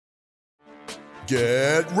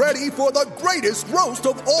Get ready for the greatest roast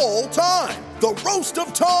of all time, the Roast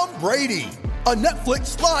of Tom Brady, a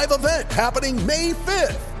Netflix live event happening May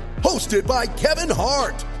 5th. Hosted by Kevin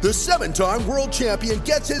Hart, the 7-time world champion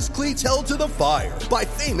gets his cleats held to the fire by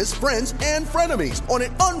famous friends and frenemies on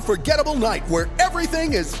an unforgettable night where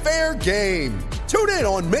everything is fair game. Tune in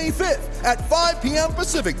on May 5th at 5 p.m.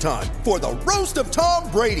 Pacific time for the Roast of Tom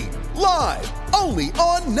Brady, live only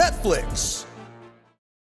on Netflix.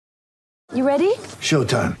 You ready?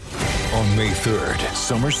 Showtime. On May 3rd,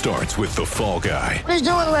 summer starts with The Fall Guy. Let's do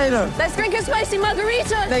it later. Let's drink a spicy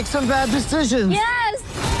margarita. Make some bad decisions. Yes!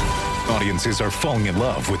 Audiences are falling in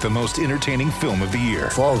love with the most entertaining film of the year.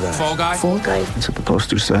 Fall Guy. Fall Guy? Fall Guy. That's what the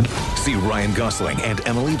poster said. See Ryan Gosling and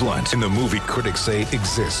Emily Blunt in the movie critics say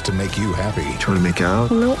exists to make you happy. Trying to make it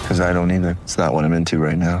out? Nope. Because I don't either. It's not what I'm into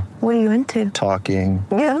right now. What are you into? Talking.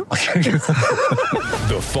 Yeah.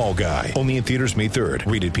 The Fall Guy. Only in theaters May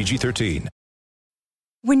 3rd. Rated PG-13.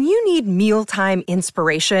 When you need mealtime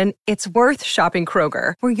inspiration, it's worth shopping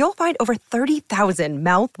Kroger, where you'll find over 30,000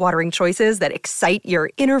 mouth-watering choices that excite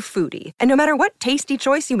your inner foodie. And no matter what tasty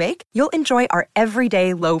choice you make, you'll enjoy our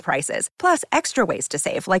everyday low prices, plus extra ways to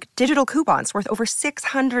save, like digital coupons worth over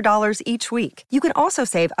 $600 each week. You can also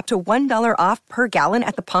save up to $1 off per gallon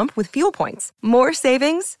at the pump with fuel points. More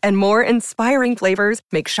savings and more inspiring flavors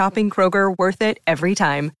make shopping Kroger worth it every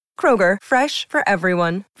time. Kroger, fresh for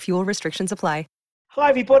everyone. Fuel restrictions apply. Hi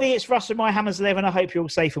everybody, it's Russ from My Hammers 11. I hope you're all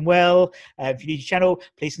safe and well. If you're new to the channel,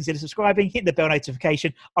 please consider subscribing, hit the bell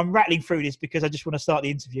notification. I'm rattling through this because I just want to start the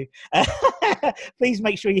interview. Please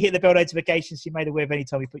make sure you hit the bell notification so you're made aware of any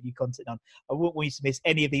time we put new content on. I wouldn't want you to miss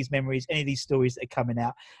any of these memories, any of these stories that are coming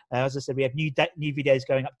out. As I said, we have new videos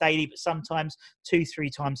going up daily, but sometimes 2-3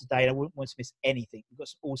 times a day, and I wouldn't want to miss anything. We've got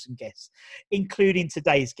some awesome guests, including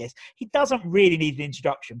today's guest. He doesn't really need an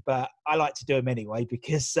introduction, but I like to do him anyway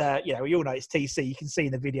because, we all know it's TC. You can see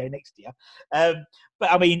in the video next to you.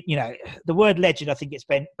 But I mean, the word legend, I think it's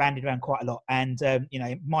been bandied around quite a lot. And,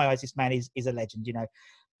 in my eyes, this man is a legend.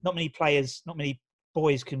 Not many players, not many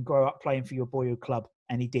boys can grow up playing for your boyhood club.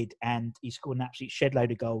 And he did. And he scored an absolute shed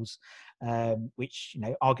load of goals, which,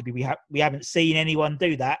 arguably we haven't seen anyone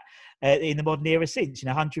do that in the modern era since.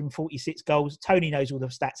 146 goals. Tony knows all the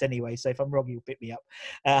stats anyway, so if I'm wrong, he'll pick me up.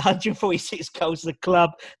 146 goals for the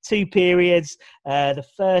club, 2 periods. The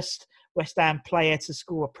first West Ham player to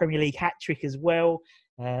score a Premier League hat-trick as well.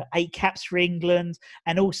 8 caps for England.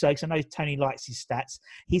 And also, because I know Tony likes his stats,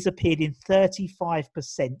 he's appeared in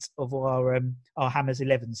 35% of our Hammers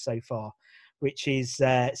 11s so far, which is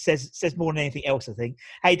says more than anything else, I think.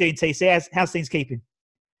 How you doing, TC? How's things keeping?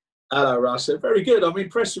 Hello, Russ. Very good. I'm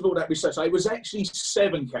impressed with all that research. It was actually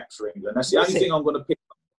 7 caps for England. That's the only thing I'm going to pick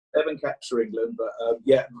up. 7 caps for England. But,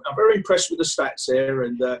 I'm very impressed with the stats here.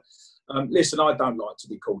 And, listen, I don't like to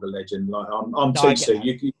be called a legend. Like I'm TC.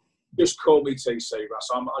 You just call me TC, Russ.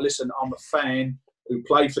 I'm a fan who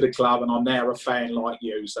played for the club, and I'm now a fan like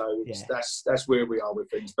you. So that's where we are with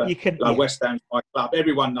things. But West Ham's my club.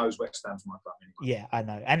 Everyone knows West Ham's my club anyway. Yeah, I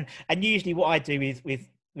know. And usually what I do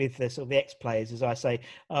with the sort of the ex-players is I say,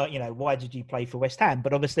 why did you play for West Ham?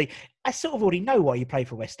 But obviously, I sort of already know why you play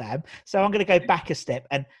for West Ham. So I'm going to go back a step.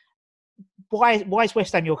 And why is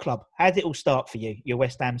West Ham your club? How did it all start for you, your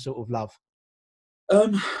West Ham sort of love?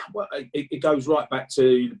 Well, it goes right back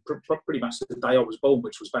to pretty much the day I was born,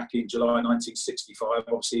 which was back in July 1965.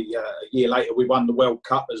 Obviously, a year later, we won the World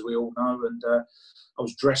Cup, as we all know, and I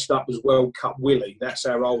was dressed up as World Cup Willie. That's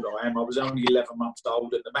how old I am. I was only 11 months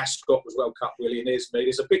old, and the mascot was World Cup Willie, and there's me.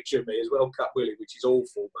 There's a picture of me as World Cup Willie, which is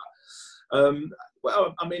awful, but at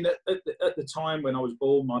the time when I was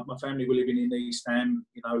born, my family were living in East Ham.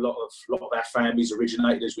 A lot of our families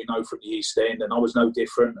originated, as we know, from the East End, and I was no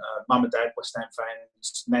different. Mum and dad, West Ham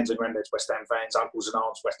fans. Nans and granddads, West Ham fans. Uncles and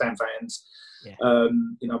aunts, West Ham fans. Yeah.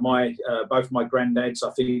 Both my granddads,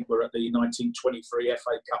 I think, were at the 1923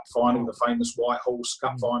 FA Cup final, the famous White Horse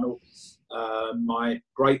Cup final. My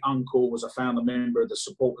great uncle was a founder member of the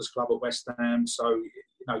Supporters Club at West Ham. So,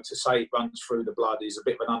 to say it runs through the blood is a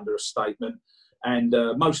bit of an understatement. And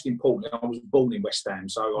most importantly, I was born in West Ham.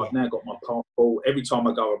 So I've now got my passport. Every time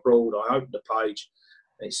I go abroad, I open the page.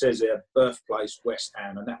 It says there, birthplace West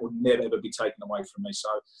Ham, and that will never, ever be taken away from me. So,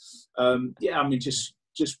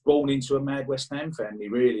 just born into a mad West Ham family,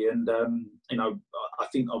 really. And, I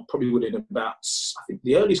think I probably would have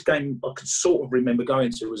the earliest game I could sort of remember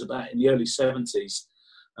going to was about in the early 70s.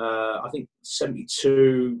 I think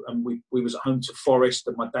 72, and we was at home to Forest,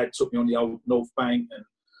 and my dad took me on the old North Bank, and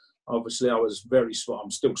obviously I was very small. I'm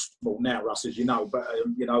still small now, Russ, as you know, but I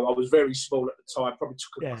was very small at the time. Probably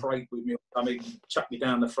took a crate with me. Chucked me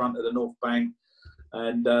down the front of the North Bank,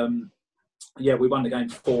 and yeah, we won the game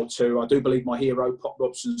 4-2. I do believe my hero, Pop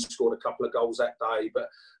Robson, scored a couple of goals that day. But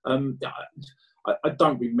I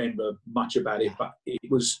don't remember much about it. But it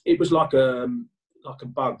was like a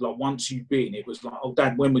bug. Like once you've been, it was like, oh,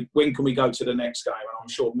 Dad, when can we go to the next game? And I'm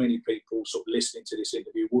sure many people sort of listening to this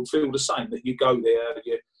interview would feel the same, that you go there,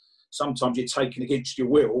 sometimes you're taken against your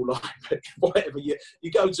will, like whatever.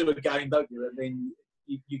 You go to a game, don't you? And then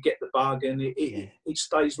you get the bug, and it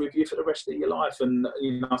stays with you for the rest of your life. And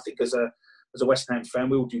I think as a West Ham fan,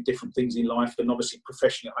 we all do different things in life, and obviously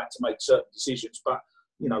professionally I had to make certain decisions. But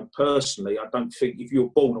personally, I don't think if you're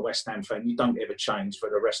born a West Ham fan, you don't ever change for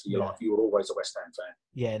the rest of your life. You were always a West Ham fan.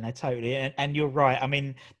 Yeah, no, totally. And you're right. I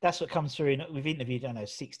mean, that's what comes through. We've interviewed, I don't know,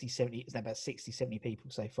 60, 70, it's about 60, 70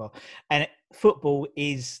 people so far. And football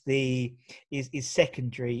is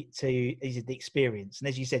secondary to the experience. And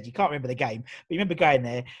as you said, you can't remember the game, but you remember going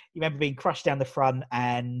there, you remember being crushed down the front,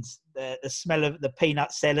 and the smell of the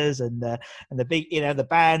peanut sellers and the big, the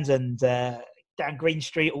bands, and down Green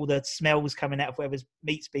Street, all the smells coming out of whatever's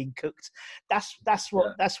meat's being cooked. That's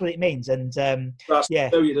what it means. And I'll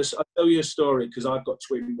tell you a story, because I've got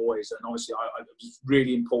twin boys, and obviously it was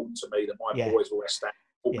really important to me that my boys were West Ham,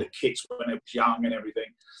 all the kits when they were young and everything.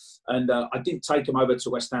 And I didn't take them over to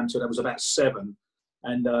West Ham until they was about 7.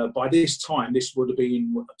 And by this time, this would have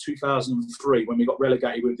been 2003 when we got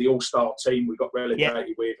relegated with the All-Star team. We got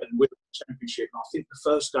relegated with, and with the Championship. And I think the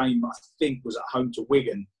first game was at home to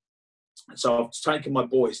Wigan. So I've taken my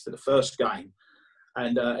boys to the first game,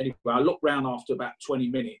 and anyway, I looked round after about 20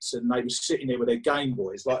 minutes, and they were sitting there with their Game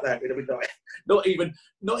Boys like that, not even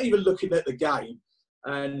looking at the game.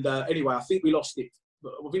 And anyway, I think we lost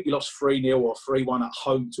 3-0 or 3-1 at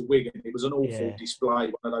home to Wigan. It was an awful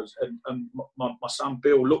display, one of those. And my son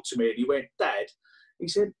Bill looked at me and he went, "Dad," he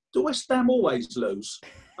said, "do West Ham always lose?"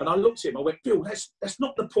 And I looked at him, I went, "Bill, that's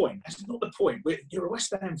not the point. That's not the point. You're a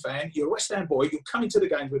West Ham fan, you're a West Ham boy, you're coming to the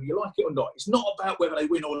games whether you like it or not. It's not about whether they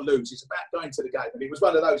win or lose, it's about going to the game." And it was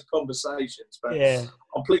one of those conversations. But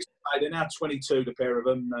I'm pleased to say they're now 22, the pair of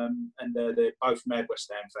them, and they're both mad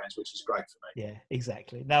West Ham fans, which is great for me. Yeah,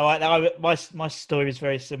 exactly. No, my story is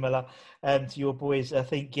very similar to your boys. I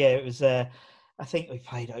think, it was... I think we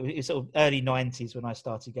played, it was sort of early 90s when I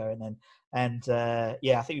started going then. And I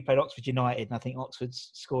think we played Oxford United, and I think Oxford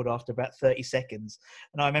scored after about 30 seconds.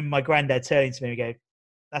 And I remember my granddad turning to me and go,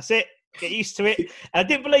 "That's it, get used to it." And I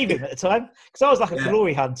didn't believe him at the time, because I was like a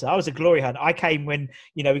glory hunter. I was a glory hunter. I came when,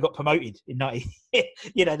 we got promoted in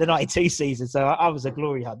the 92 season. So I was a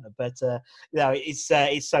glory hunter. But,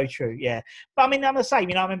 it's so true, yeah. But I mean, I'm the same.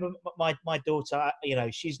 I remember my daughter,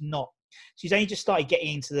 she's only just started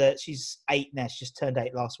getting into she's 8 now. She just turned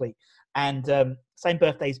 8 last week. And same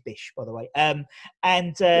birthday as Bish, by the way. And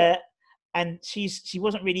she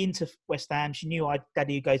wasn't really into West Ham. She knew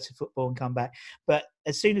Daddy would go to football and come back. But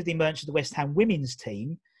as soon as they merged the West Ham women's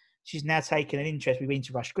team, she's now taken an interest. We've been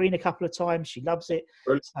to Rush Green a couple of times. She loves it.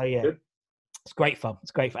 So yeah. Good. It's great fun.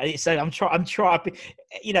 It's great fun. So I'm trying.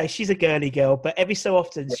 She's a girly girl, but every so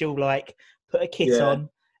often she'll put a kit on.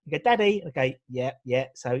 I go, "Daddy," okay, yeah.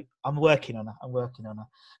 So I'm working on her.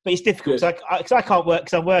 But it's difficult because I can't work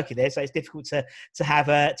because I'm working there. So it's difficult to have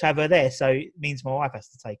her there. So it means my wife has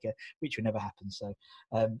to take her, which will never happen. So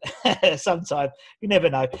sometime you never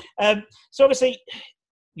know. So obviously,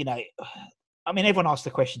 everyone asks the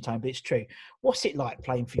question, Tony, but it's true. What's it like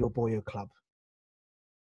playing for your boyhood club?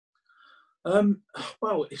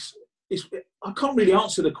 Well, I can't really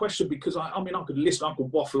answer the question, because I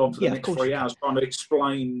could waffle on for the next 3 hours trying to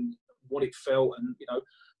explain what it felt, and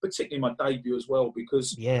particularly my debut as well,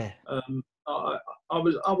 because I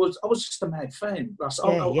was just a mad fan. I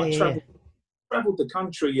travelled the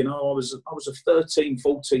country. I was a 13,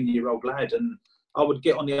 14-year-old lad, and I would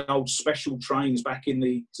get on the old special trains back in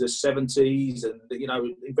the 70s, and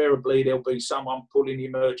invariably there'll be someone pulling the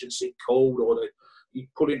emergency cord, or you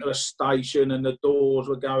put into a station and the doors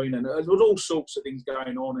were going, and there was all sorts of things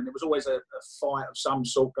going on, and there was always a fight of some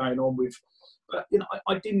sort going on with. But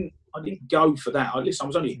I didn't go for that. I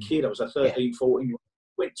was only a kid. I was a 13, 14.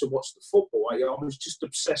 Went to watch the football. I was just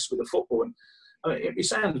obsessed with the football, and it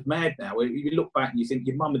sounds mad now. You look back and you think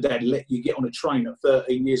your mum and dad let you get on a train at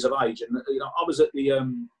 13 years of age, and I was at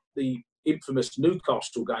the infamous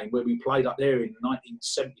Newcastle game where we played up there in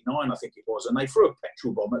 1979, I think it was, and they threw a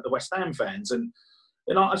petrol bomb at the West Ham fans, and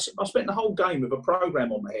I spent the whole game with a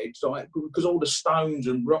programme on my head, because all the stones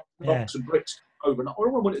and rocks and bricks over, and all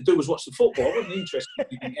I wanted to do was watch the football. I wasn't interested in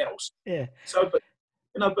anything else. Yeah. So, but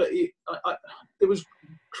it was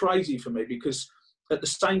crazy for me, because at the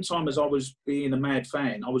same time as I was being a mad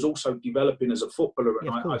fan, I was also developing as a footballer, and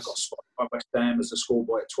I got spotted by West Ham as a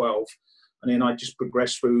schoolboy at 12. and then I just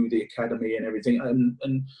progressed through the academy and everything.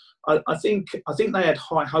 And I think they had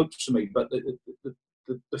high hopes for me, but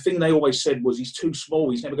the thing they always said was he's too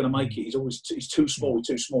small. He's never going to make it. He's too small. He's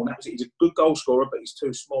too small. And that was it. He's a good goal scorer, but he's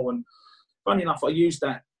too small. And funny enough, I used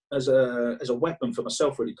that as a weapon for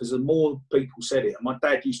myself, really, because the more people said it, and my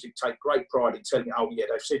dad used to take great pride in telling me, "Oh yeah,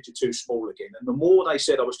 they've said you're too small again." And the more they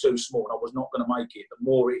said I was too small and I was not going to make it, the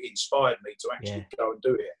more it inspired me to actually go and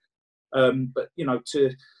do it. But you know,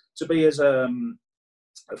 to be as a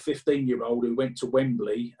 15-year-old who went to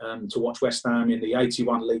Wembley to watch West Ham in the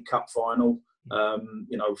 '81 League Cup final.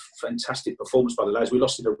 You know, fantastic performance by the lads. We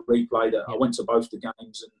lost in a replay. I went to both the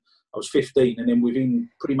games, and I was 15, and then within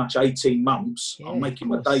pretty much 18 months, I'm making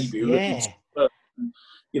my debut.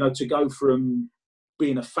 You know, to go from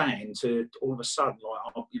being a fan to all of a sudden,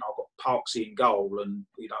 like, you know, I've got Parksy in goal, and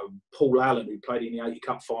you know, Paul Allen, who played in the '80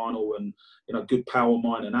 Cup final, and you know, good pal of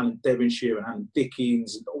mine, and Alan Devonshire and Alan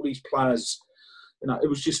Dickens, and all these players. You know, it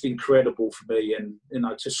was just incredible for me, and you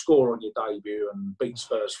know, to score on your debut and beat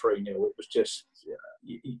Spurs 3-0, it was just.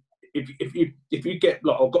 If you get,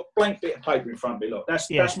 look, I've got a blank bit of paper in front of me. Look,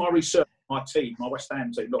 that's my research, my team, my West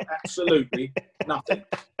Ham team. Look, absolutely nothing.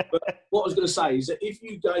 But what I was going to say is that if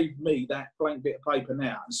you gave me that blank bit of paper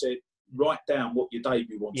now and said, write down what your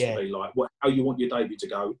debut wants to be like, how you want your debut to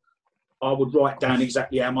go, I would write down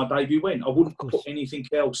exactly how my debut went. I wouldn't put anything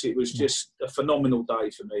else. It was just a phenomenal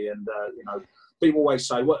day for me, and you know. People always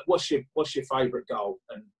say, what's your favourite goal?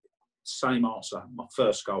 And same answer, my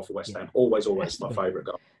first goal for West Ham. Always my favourite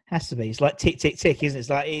goal. Has to be. It's like tick, tick, tick, isn't it? It's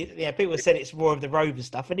like, people said it's more of the Rover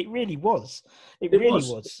stuff, and it really was. It really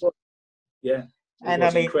was. Yeah. And I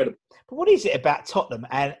mean, incredible. But what is it about Tottenham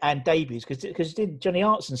and debuts? Because didn't Johnny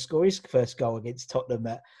Artson score his first goal against Tottenham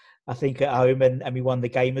at home, and we won the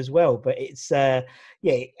game as well. But it's I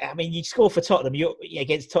mean, you score for Tottenham,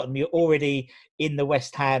 against Tottenham, you're already in the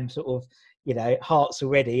West Ham sort of, you know, hearts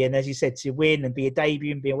already. And as you said, to win and be a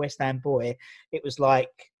debut and be a West Ham boy, it was like,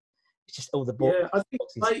 it's just all the ball. Yeah, I think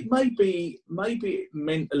maybe it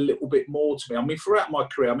meant a little bit more to me. I mean, throughout my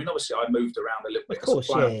career, I mean, obviously I moved around a little bit as a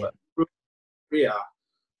player, but throughout my career,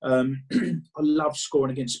 I love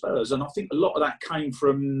scoring against Spurs. And I think a lot of that came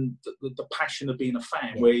from the passion of being a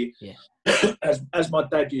fan, where, as my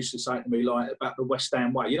dad used to say to me, like, about the West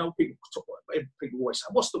Ham way. You know, people always say,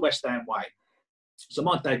 what's the West Ham way? So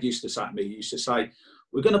my dad used to say,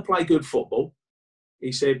 we're going to play good football.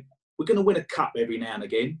 He said, we're going to win a cup every now and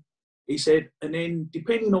again. He said, and then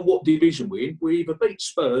depending on what division we're in, we either beat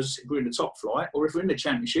Spurs if we're in the top flight, or if we're in the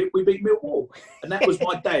Championship, we beat Millwall. And that was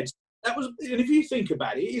my dad's. And if you think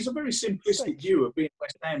about it, it is a very simplistic view of being a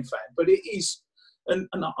West Ham fan, but it is, and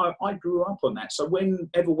I grew up on that. So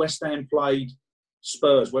whenever West Ham played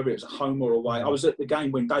Spurs, whether it was at home or away, I was at the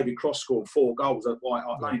game when David Cross scored 4 goals at White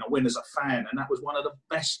Hart Lane. I went as a fan, and that was one of the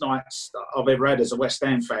best nights I've ever had as a West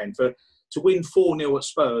Ham fan. To win 4-0 at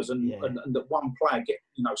Spurs and that one player get,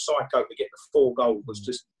 you know, Psycho to get the 4 goals was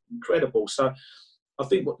just incredible. So I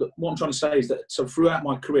think what I'm trying to say is that, so throughout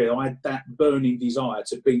my career, I had that burning desire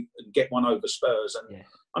to beat and get one over Spurs. And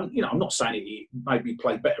I'm not saying he maybe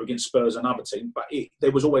played better against Spurs than other teams, but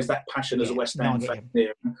there was always that passion as a West Ham fan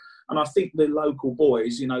there. And I think the local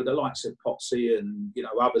boys, you know, the likes of Potsy and, you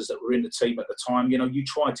know, others that were in the team at the time, you know, you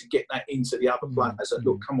try to get that into the other players that,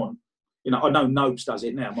 look, come on. You know, I know Nobes does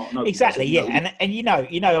it now. Mark Nobes exactly, does it, and you know,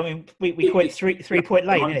 I mean, we call it 3-point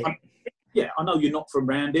lane, isn't it? Yeah, I know you're not from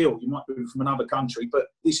round here, you might be from another country, but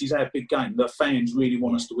this is our big game. The fans really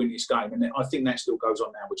want us to win this game, and I think that still goes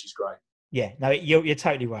on now, which is great. Yeah, no, you're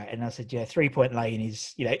totally right. And I said, 3-point lane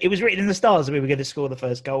is, you know, it was written in the stars that we were going to score the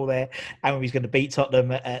first goal there, and we was going to beat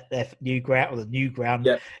Tottenham at their new ground, or the new ground.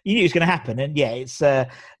 Yeah. You knew it was going to happen, and it's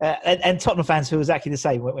and Tottenham fans feel exactly the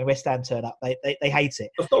same when West Ham turn up. They hate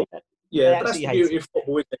it. Yeah, but that's the beauty of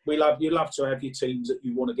football, isn't it? You love to have your teams that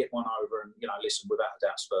you want to get one over, and, you know, listen, without a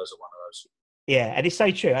doubt, Spurs are one of those. Yeah, and it's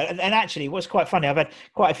so true. And actually, what's quite funny, I've had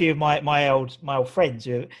quite a few of my old friends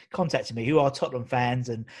who have contacted me who are Tottenham fans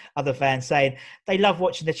and other fans saying they love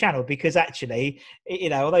watching the channel because actually, you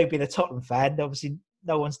know, although being a Tottenham fan, obviously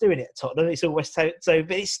no one's doing it at Tottenham. It's all West Ham, so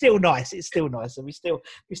but it's still nice. It's still nice, and we still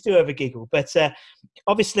have a giggle. But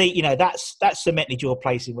obviously, you know, that's cemented your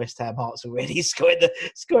place in West Ham hearts already. Scoring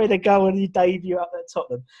the goal on your debut up at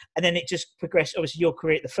Tottenham, and then it just progressed. Obviously, your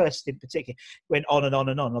career, the first in particular, went on and on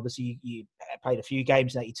and on. Obviously, you played a few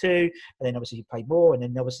games in '82, and then obviously you played more, and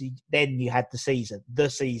then obviously then you had the season.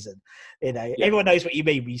 You know, everyone knows what you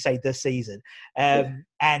mean when you say the season.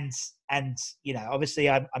 And you know, obviously,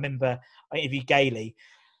 I remember I interviewed Gailey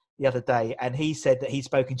the other day, and he said that he'd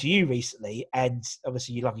spoken to you recently, and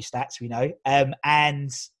obviously you love your stats, we know.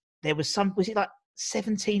 And there was was it like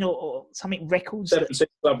 17 or something records. 17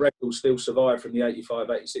 club records still survive from the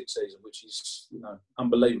 85-86 season, which is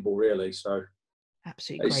unbelievable, really. So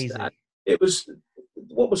absolutely crazy. It was.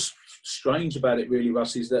 What was strange about it, really,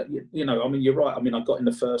 Russ, is that you're right. I got in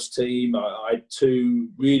the first team. I had 2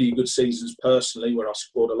 really good seasons personally, where I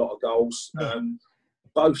scored a lot of goals. Yeah.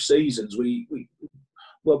 Both seasons,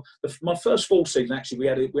 my first full season actually we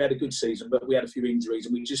had a good season, but we had a few injuries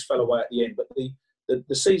and we just fell away at the end. But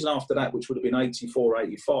the season after that, which would have been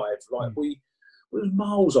 84-85, we were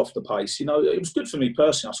miles off the pace. It was good for me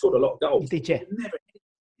personally. I scored a lot of goals. Did you?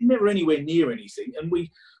 Never anywhere near anything, and we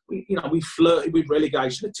flirted with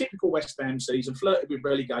relegation. A typical West Ham season, flirted with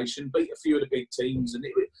relegation, beat a few of the big teams, and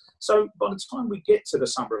so by the time we get to the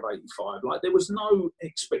summer of '85, there was no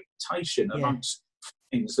expectation amongst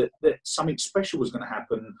things that something special was going to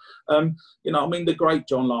happen. The great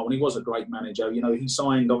John Larwood, he was a great manager. He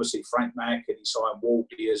signed obviously Frank Mack and he signed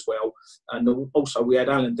Waldy as well. And also we had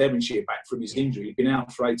Alan Devonshire back from his injury. He'd been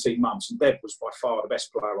out for 18 months, and Dev was by far the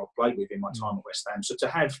best player I've played with in my time at West Ham. So to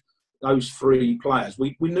have those 3 players,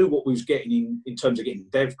 we knew what we was getting in terms of getting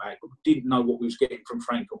Dev back, but we didn't know what we was getting from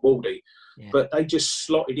Frank and Waldy. Yeah. But they just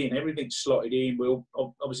slotted in. Everything slotted in. We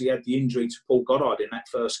obviously had the injury to Paul Goddard in that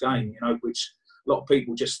first game, which a lot of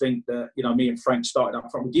people just think that, me and Frank started up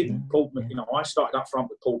front. We didn't. I started up front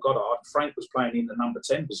with Paul Goddard. Frank was playing in the number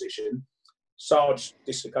 10 position. Sarge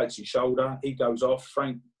dislocates his shoulder. He goes off.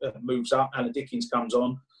 Frank moves up. Alan Dickens comes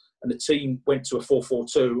on. And the team went to a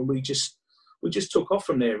 4-4-2. And we just took off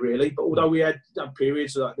from there, really. But although we had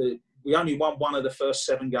periods we only won 1 of the first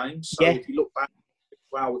 7 games. So if you look back,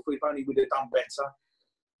 wow, if we'd have done better.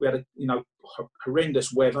 We had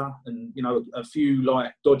horrendous weather and a few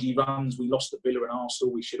dodgy runs. We lost to Villa and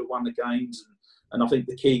Arsenal. We should have won the games, and I think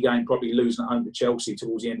the key game, probably losing at home to Chelsea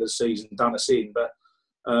towards the end of the season, done us in. But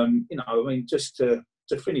just to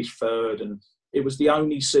finish 3rd, and it was the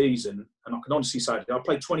only season, and I can honestly say that I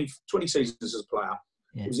played 20 seasons as a player.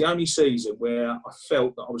 Yeah. It was the only season where I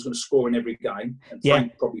felt that I was going to score in every game, and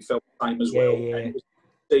Frank probably felt the same as well. And it was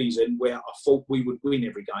the season where I thought we would win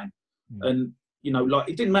every game, and.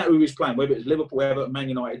 It didn't matter who we was playing, whether it was Liverpool, Everton, Man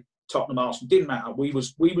United, Tottenham, Arsenal. Didn't matter. We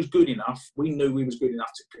was good enough. We knew we was good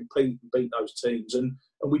enough to compete and beat those teams, and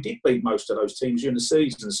we did beat most of those teams during the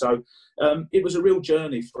season. So it was a real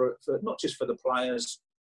journey for not just for the players,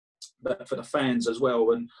 but for the fans as well.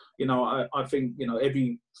 And I think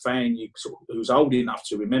every fan who's old enough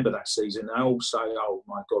to remember that season, they all say, "Oh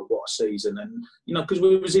my God, what a season!" And because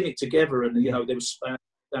we was in it together, and there was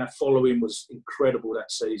our following was incredible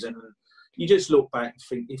that season. And you just look back and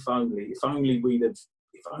think, if only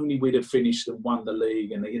we'd have finished and won the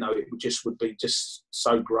league, and would be just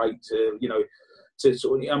so great to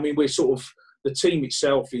sort of. We're sort of, the team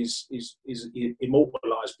itself is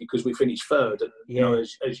immortalised because we finished 3rd, and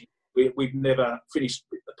we've never finished,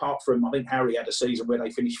 apart from I think Harry had a season where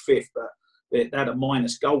they finished 5th, but they had a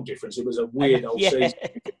minus goal difference. It was a weird old season,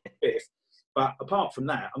 5th. But apart from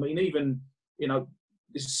that, even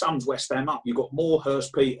this sums West Ham up. You've got Moore,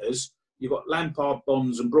 Hurst, Peters. You've got Lampard,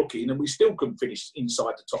 Bonds and Brookie, and we still couldn't finish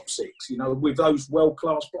inside the top 6, with those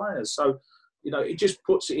world-class players. So, it just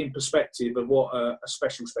puts it in perspective of what a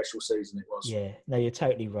special season it was. Yeah, no, you're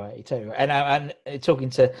totally right. You're totally right. And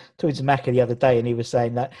talking to Macca the other day, and he was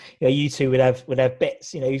saying that you two would have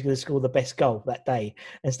bets. Who's going to score the best goal that day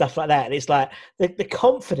and stuff like that. And it's like the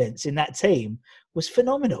confidence in that team was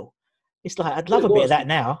phenomenal. It's like I'd love a bit of that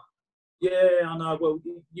now. Yeah, I know. Well,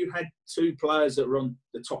 you had 2 players that were on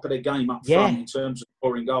the top of their game up front in terms of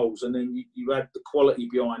scoring goals, and then you had the quality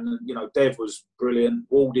behind. Dev was brilliant.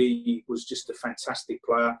 Waldy was just a fantastic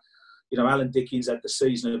player. Alan Dickens had the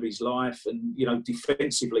season of his life, and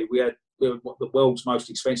defensively we had the world's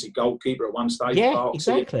most expensive goalkeeper at one stage. Yeah,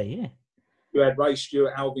 exactly. Yeah. You had Ray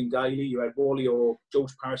Stewart, Alvin Gailey, you had Wally or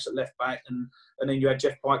George Paris at left back, and then you had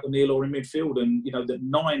Jeff Pike or Neil Orr in midfield, and the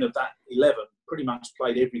 9 of that 11 pretty much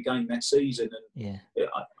played every game that season. And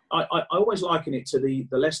I always liken it to the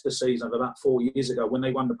Leicester season of about 4 years ago when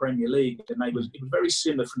they won the Premier League, and it was very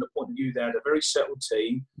similar from the point of view. They had a very settled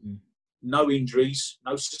team, no injuries,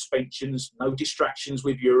 no suspensions, no distractions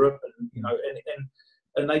with Europe,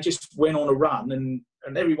 and they just went on a run,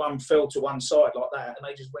 and everyone fell to one side like that, and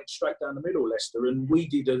they just went straight down the middle, Leicester. And we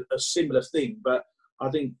did a similar thing, but I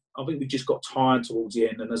think we just got tired towards the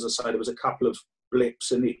end. And as I say, there was a couple of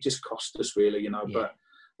blips, and it just cost us really, But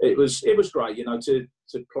it was great, to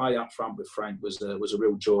play up front with Frank was a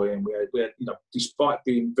real joy, and we had despite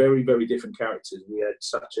being very, very different characters, we had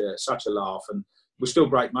such a laugh, and we're still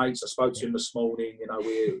great mates. I spoke to him this morning.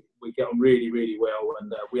 We get on really, really well,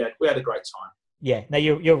 and we had a great time. Yeah, no,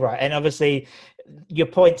 you're right, and obviously your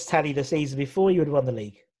points tally the season before you would have won the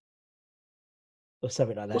league. or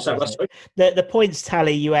something like that. What's that? Wasn't it? The points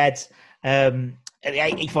tally you had at the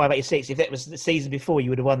 85-86, if that was the season before, you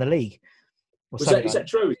would have won the league. Is that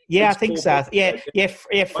true? Yeah, I think so. Yeah.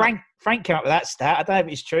 Frank came up with that stat. I don't know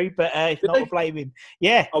if it's true, but if not, I'll blame him.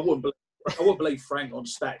 Yeah. I wouldn't believe Frank on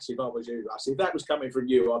stats if I was you, Russ. If that was coming from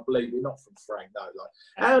you, I'd believe it, not from Frank. No,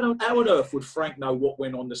 like how on earth would Frank know what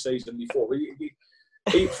went on the season before?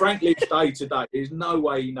 Frank lives day to day. There's no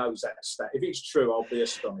way he knows that stat. If it's true, I'll be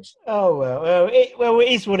astonished. Oh well, it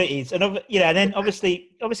is what it is, and and then obviously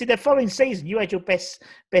the following season you had your best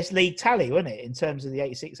league tally, wasn't it, in terms of the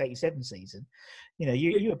 86-87 season?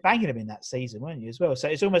 You were banging them in that season, weren't you, as well? So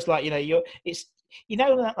it's almost like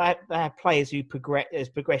that players who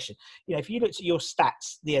progression. If you looked at your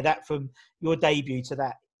stats, that from your debut to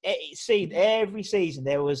that, it seemed every season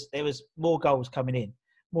there was more goals coming in.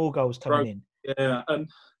 Yeah,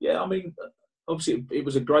 I mean, obviously it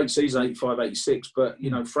was a great season, 85-86, but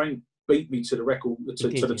Frank beat me to the record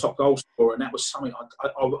to the top goal scorer, and that was something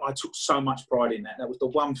I took so much pride in. That was the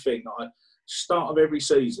one thing that start of every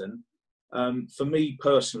season, for me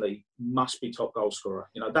personally, must be top goal scorer.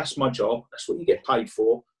 That's my job. That's what you get paid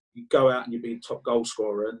for. You go out and you be top goal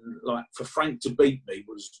scorer, and like for Frank to beat me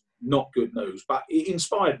was not good news, but it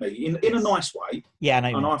inspired me in a nice way. Yeah,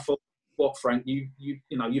 I know. And I thought, what, Frank, you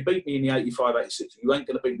beat me in the 85-86, you ain't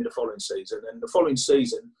going to beat me the following season. And the following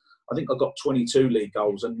season, I think I got 22 league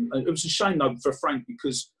goals. And it was a shame, though, for Frank,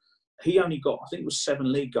 because he only got, I think it was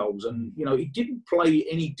 7 league goals. And, he didn't play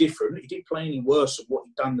any different. He didn't play any worse than what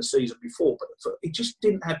he'd done the season before. But he just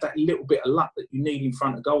didn't have that little bit of luck that you need in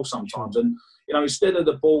front of goal sometimes. And, instead of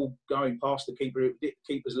the ball going past the keeper, it hit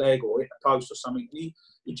the keeper's leg or hit the post or something, he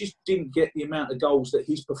just didn't get the amount of goals that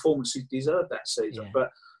his performances deserved that season. Yeah.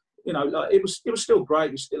 But it was still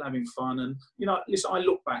great. We're still having fun, and listen. I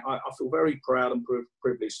look back. I feel very proud and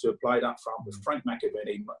privileged to have played up front with Frank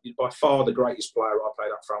McAvenny, by far the greatest player I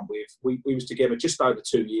played up front with. We was together just over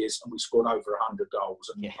 2 years, and we scored over 100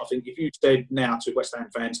 goals. And I think if you said now to West Ham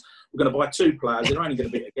fans, we're going to buy 2 players, they're only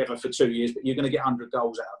going to be together for 2 years, but you're going to get 100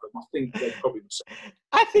 goals out of them, I think they probably would say.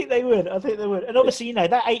 I think they would. And obviously,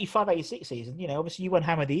 that 85-86 season, obviously you won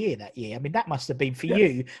Hammer of the Year that year. I mean, that must have been for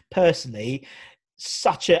you personally.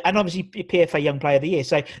 And obviously PFA Young Player of the Year.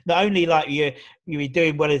 So not only like you were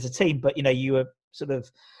doing well as a team, but you were sort of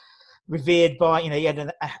revered by you had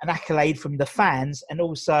an accolade from the fans and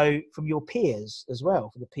also from your peers as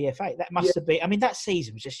well for the PFA. That must have been. I mean, that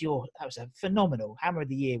season was that was a phenomenal Hammer of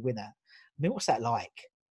the Year winner. I mean, what's that like?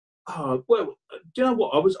 Oh well, do you know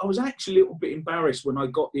what? I was actually a little bit embarrassed when I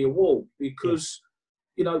got the award because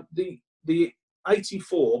the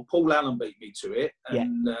 84 Paul Allen beat me to it,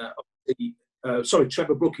 and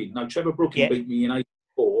Trevor Brooking. No, Trevor Brooking beat me in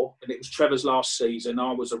 84, and it was Trevor's last season.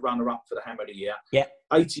 I was a runner-up for the Hammer of the Year. Yeah.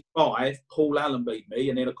 85, Paul Allen beat me,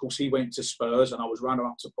 and then, of course, he went to Spurs, and I was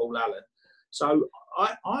runner-up to Paul Allen. So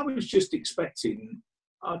I was just expecting,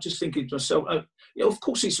 I was just thinking to myself, of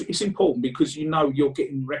course it's important because, you're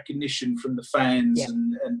getting recognition from the fans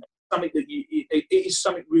and something that it is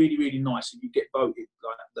something really, really nice if you get voted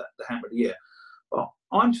like the Hammer of the Year. But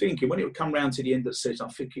I'm thinking, when it would come round to the end of the season,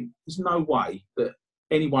 I'm thinking, there's no way that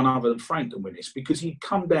anyone other than Frank can win this because he'd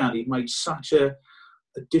come down, he'd made such a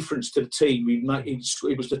difference to the team.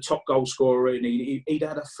 He was the top goal scorer and he'd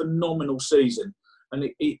had a phenomenal season. And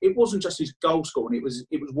it wasn't just his goal scoring, it was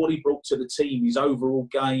what he brought to the team, his overall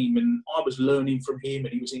game. And I was learning from him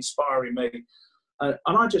and he was inspiring me. And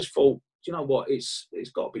I just thought, do you know what? It's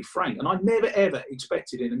got to be Frank. And I never, ever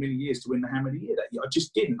expected in a million years to win the Hammer of the Year that year. I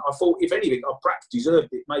just didn't. I thought, if anything, I perhaps deserved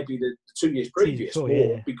it maybe the 2 years previous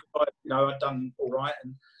because I'd done all right.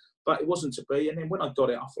 But it wasn't to be. And then when I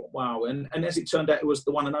got it, I thought, wow. And as it turned out, it was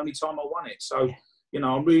the one and only time I won it. So,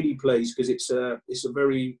 I'm really pleased because it's a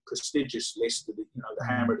very prestigious list of the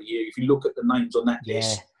Hammer of the Year. If you look at the names on that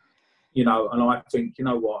list, and I think, you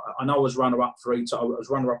know what, I know I was runner-up 3 times. I was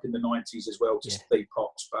runner-up in the 90s as well, just Steve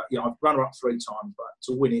Potts. But, I've runner-up 3 times, but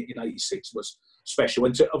to win it in 86 was special.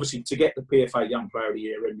 And obviously to get the PFA Young Player of the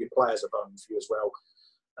Year and your players are voting for you as well,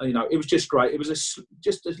 it was just great. It was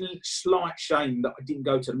just a slight shame that I didn't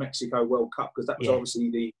go to the Mexico World Cup because that was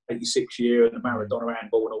obviously the 86 year and the Maradona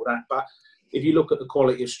handball and all that. But if you look at the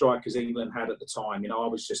quality of strikers England had at the time, I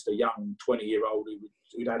was just a young 20-year-old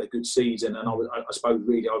who'd had a good season, and I suppose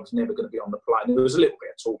really I was never going to be on the plane. There was a little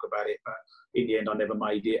bit of talk about it, but in the end I never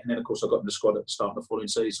made it. And then of course I got in the squad at the start of the following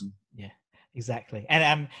season. Yeah. Exactly,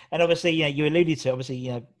 and obviously, you alluded to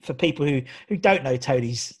obviously, for people who don't know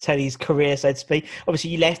Tony's career, so to speak. Obviously,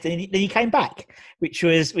 you left and then you came back, which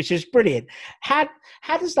was brilliant. How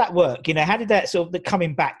does that work? How did that sort of the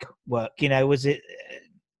coming back work? Was it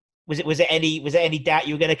any doubt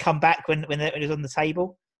you were going to come back when it was on the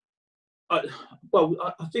table?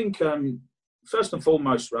 I think first and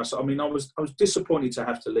foremost, Russ. I mean, I was disappointed to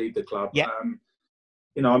have to leave the club. Yeah.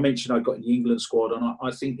 I mentioned I got in the England squad, and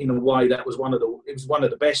I think in a way that was one of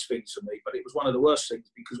the best things for me, but it was one of the worst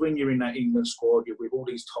things, because when you're in that England squad, you're with all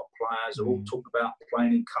these top players, they're all talking about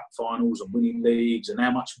playing in cup finals and winning leagues and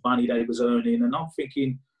how much money they was earning, and I'm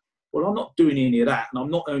thinking, well, I'm not doing any of that, and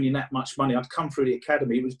I'm not earning that much money. I'd come through the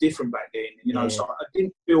academy; it was different back then, so I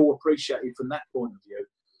didn't feel appreciated from that point of view.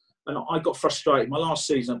 And I got frustrated. My last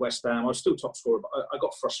season at West Ham, I was still top scorer, but I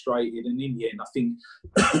got frustrated. And in the end, I think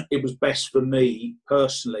it was best for me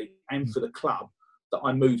personally and for the club that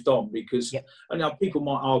I moved on, because people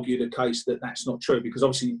might argue the case that that's not true, because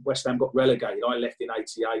obviously West Ham got relegated. I left in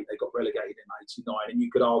 88, they got relegated in 89. And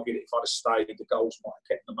you could argue that if I'd have stayed, the goals might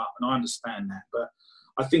have kept them up. And I understand that. But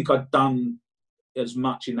I think I'd done as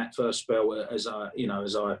much in that first spell as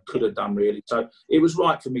I could have done, really. So it was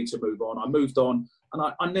right for me to move on. I moved on. And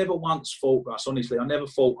I never once thought, Russ, honestly, I never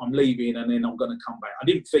thought I'm leaving and then I'm going to come back. I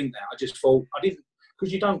didn't think that. I just thought,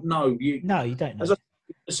 because you don't know. No, you don't know. As I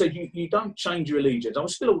said, you don't change your allegiance. I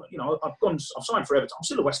was still, I've signed for Everton. I'm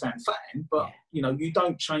still a West Ham fan, but, you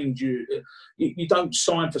don't change you don't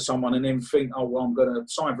sign for someone and then think, oh, well, I'm going to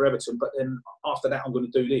sign for Everton, but then after that, I'm going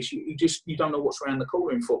to do this. You don't know what's around the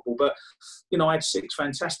corner in football. But, I had 6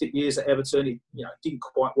 fantastic years at Everton. It didn't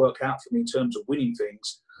quite work out for me in terms of winning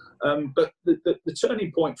things. But the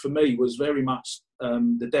turning point for me was very much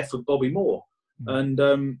the death of Bobby Moore, and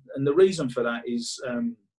the reason for that is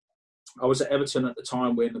I was at Everton at the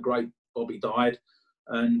time when the great Bobby died,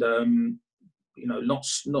 and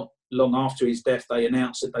not long after his death, they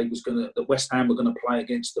announced that West Ham were going to play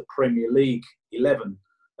against the Premier League 11,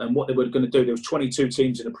 and what they were going to do, there was 22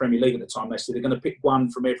 teams in the Premier League at the time. They said they're going to pick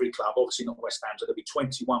one from every club, obviously not West Ham, so there'll be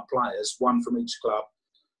 21 players, one from each club.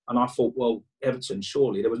 And I thought, well, Everton,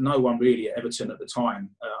 surely. There was no one really at Everton at the time.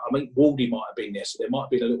 I mean, Waldy might have been there, so there might have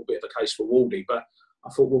been a little bit of a case for Waldy. But I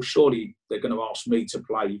thought, well, surely they're going to ask me to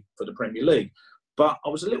play for the Premier League. But I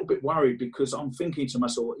was a little bit worried, because I'm thinking to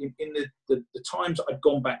myself, in the times I'd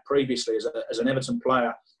gone back previously as an Everton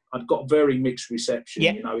player, I'd got very mixed reception.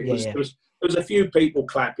 Yeah. There was a few people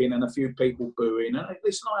clapping and a few people booing. And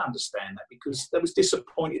listen, I understand that, because they was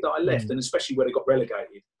disappointed that I left, and especially when they got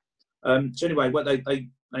relegated. So anyway, they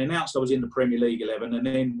announced I was in the Premier League 11, and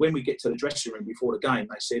then when we get to the dressing room before the game,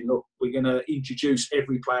 they said, look, we're going to introduce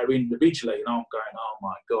every player individually. And I'm going, oh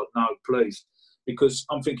my God, no, please. Because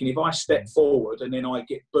I'm thinking, if I step forward and then I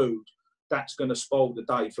get booed, that's going to spoil the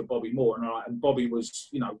day for Bobby Moore. And Bobby was,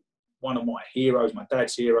 one of my heroes, my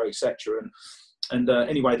dad's hero, etc. And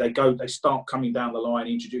anyway, they start coming down the line,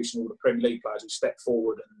 introducing all the Premier League players who step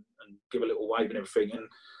forward and give a little wave and everything.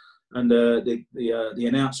 And the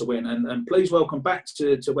announcer went, and please welcome back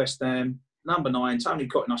to West Ham, number 9, Tony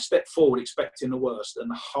Cotton. I stepped forward expecting the worst, and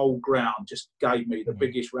the whole ground just gave me the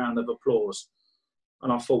biggest round of applause.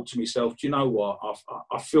 And I thought to myself, do you know what?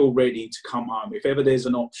 I feel ready to come home. If ever there's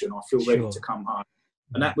an option, I feel ready to come home.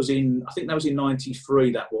 And I think that was in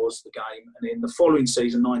 93, that was the game. And in the following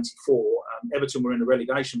season, 94, Everton were in the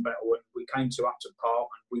relegation battle, and we came to Upton Park,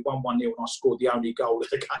 and we won 1-0, and I scored the only goal of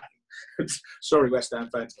the game. Sorry, West Ham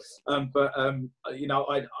fans.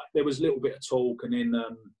 There was a little bit of talk, and then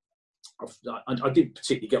I didn't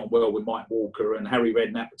particularly get on well with Mike Walker, and Harry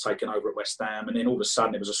Redknapp had taken over at West Ham, and then all of a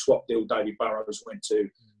sudden there was a swap deal. David Burrows went to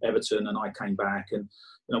Everton, and I came back, and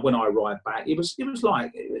when I arrived back, it was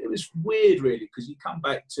weird, really, because you come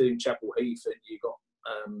back to Chapel Heath and you got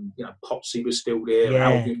Potsy was still there,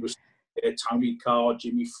 Alvin was there, Tony Carr,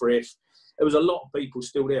 Jimmy Frith. There was a lot of people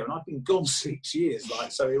still there, and I've been gone 6 years,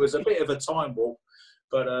 so it was a bit of a time warp.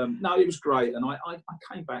 But no, it was great, and I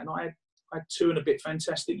came back, and I had 2 and a bit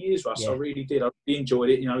fantastic years, Russ. I really did. I really enjoyed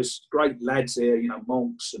it. There's great lads there,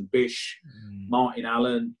 Monks and Bish, Martin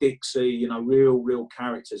Allen, Dixie, real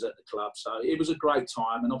characters at the club. So it was a great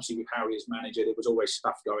time. And obviously with Harry as manager, there was always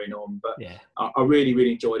stuff going on. But I really,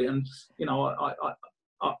 really enjoyed it. And,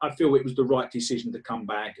 I feel it was the right decision to come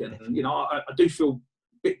back. And, I do feel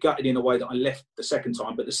a bit gutted in a way that I left the second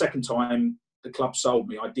time. But the second time the club sold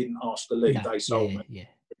me, I didn't ask to leave. They sold me.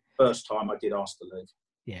 The first time I did ask to leave.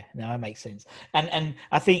 Yeah, no, that makes sense. And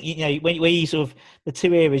I think, when you sort of, the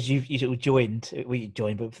 2 eras you sort of joined, but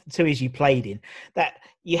the 2 eras you played in, that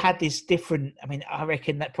you had this different, I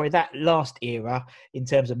reckon that probably that last era, in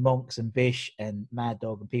terms of Monks and Bish and Mad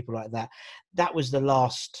Dog and people like that, that was the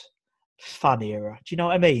last fun era. Do you know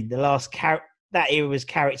what I mean? The last that era was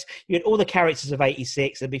characters. You had all the characters of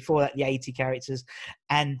 86, and before that, the 80 characters,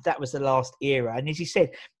 and that was the last era. And as you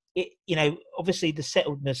said, obviously the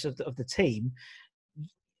settledness of the team.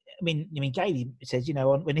 Gailey says,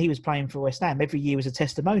 when he was playing for West Ham, every year was a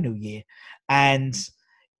testimonial year. And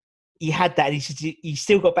you had that, and you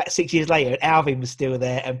still got back 6 years later, and Alvin was still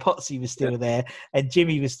there, and Potsy was still there, and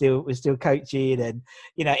Jimmy was still coaching, and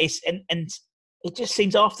it's and it just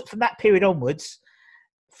seems from that period onwards,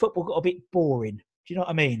 football got a bit boring. Do you know what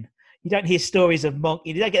I mean? You don't hear stories of Monk.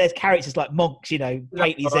 You don't get those characters like Monks,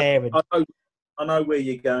 Gately's there. I know where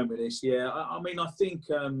you're going with this. Yeah, I mean, I think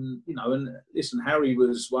and listen, Harry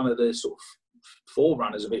was one of the sort of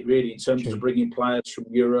forerunners of it, really, in terms of bringing players from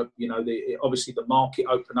Europe. Obviously the market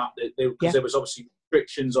opened up because there was obviously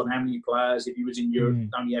restrictions on how many players. If you was in Europe, you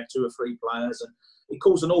only have 2 or 3 players, and it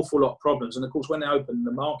caused an awful lot of problems. And of course, when they opened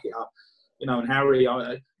the market up, and Harry,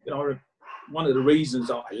 one of the reasons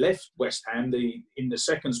I left West Ham in the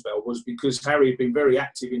second spell was because Harry had been very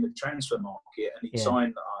active in the transfer market, and he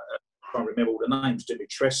signed. I can't remember all the names: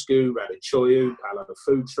 Dimitrescu, Radichoyu, Paulo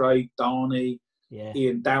Futre, Darnay. Yeah.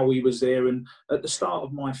 Ian Dowie was there, and at the start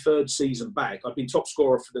of my 3rd season back, I'd been top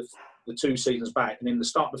scorer for the 2 seasons back, and in the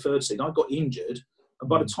start of the 3rd season, I got injured, and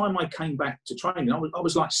by the time I came back to training, I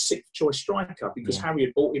was like 6th choice striker because Harry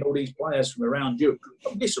had brought in all these players from around Europe.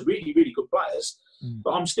 These are really, really good players,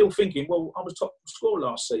 but I'm still thinking, well, I was top scorer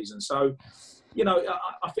last season, so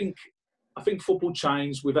I think football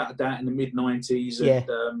changed without a doubt in the mid-90s,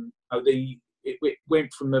 and it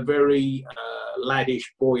went from a very laddish,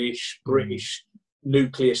 boyish, British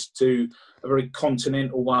nucleus to a very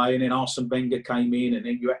continental way, and then Arsene Wenger came in, and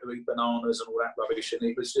then you had to eat bananas and all that rubbish, and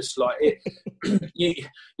it was just like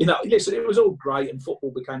listen, it was all great, and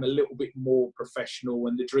football became a little bit more professional,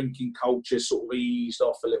 and the drinking culture sort of eased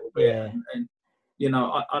off a little bit, and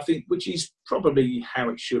I think, which is probably how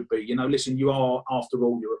it should be. Listen, you are, after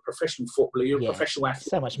all, you're a professional footballer, you're a professional athlete.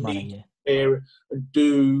 So much money, there and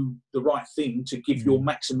do the right thing to give your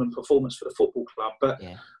maximum performance for the football club. But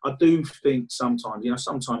I do think sometimes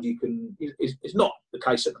you can. It's not the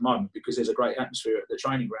case at the moment because there's a great atmosphere at the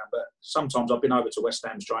training ground. But sometimes I've been over to West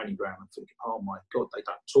Ham's training ground and thinking, oh my God, they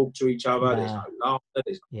don't talk to each other. There's no laughter.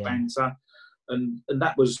 There's no banter. And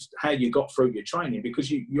that was how you got through your training,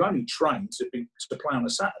 because you only trained to play on a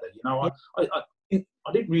Saturday.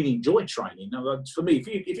 I didn't really enjoy training. For me,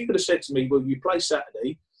 if you could have said to me, well, you play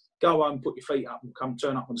Saturday, go home, put your feet up, and come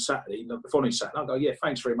turn up on Saturday, the following Saturday, I'll go, yeah,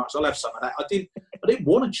 thanks very much, I'll have some of that. I didn't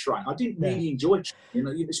want to train. I didn't really enjoy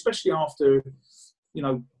training, especially after,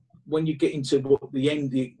 when you get into the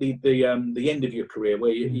end of your career,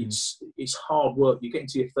 where it's hard work. You get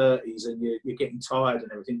into your 30s and you're getting tired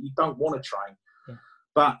and everything. You don't want to train,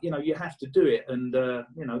 but you have to do it, and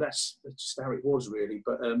that's just how it was, really.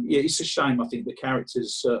 But it's a shame. I think the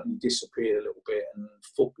characters certainly disappeared a little bit, and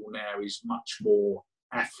football now is much more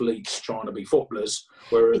athletes trying to be footballers,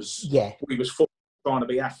 whereas we was trying to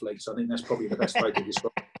be athletes. I think that's probably the best way to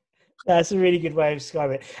describe it. That's a really good way of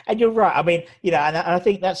describing it. And you're right. I mean, and I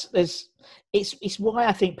think it's why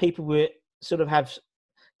I think people would sort of have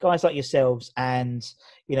guys like yourselves, and,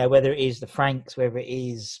 whether it is the Franks, whether it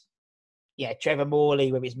is, Trevor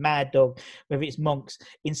Morley, whether it's Mad Dog, whether it's Monks,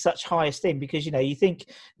 in such high esteem, because, you think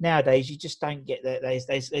nowadays you just don't get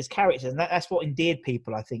those characters, and that's what endeared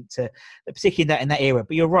people, I think, to particularly in that era.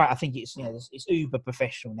 But you're right. I think it's, it's uber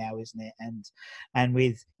professional now, isn't it? And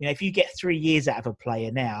with, if you get 3 years out of a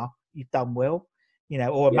player now, you've done well,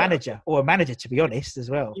 or a manager, to be honest, as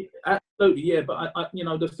well. Yeah, absolutely, yeah. But I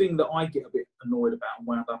the thing that I get a bit annoyed about and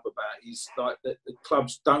wound up about is like that the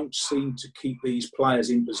clubs don't seem to keep these players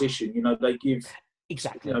in position. They give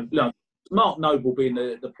exactly. Mark Noble being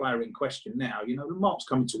the player in question now. Mark's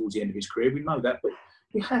coming towards the end of his career. We know that, but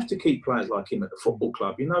you have to keep players like him at the football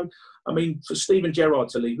club. I mean, for Steven Gerrard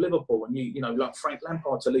to leave Liverpool, and like Frank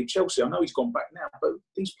Lampard to leave Chelsea. I know he's gone back now, but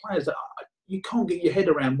these players that you can't get your head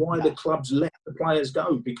around why the clubs let the players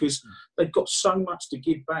go, because they've got so much to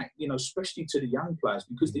give back, especially to the young players,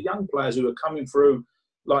 because the young players who are coming through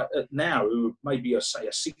like now, who maybe a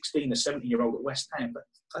 16 or 17-year-old at West Ham, but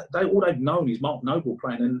all they've known is Mark Noble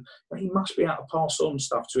playing, and he must be able to pass on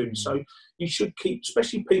stuff to him. So you should keep,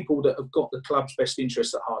 especially people that have got the club's best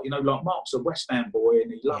interests at heart. Like Mark's a West Ham boy,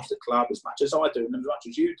 and he loves the club as much as I do, and as much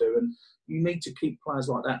as you do, and you need to keep players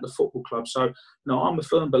like that at the football club. So, I'm a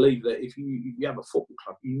firm believer that if you have a football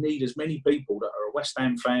club, you need as many people that are West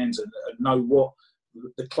Ham fans and know what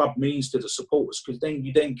the club means to the supporters, because then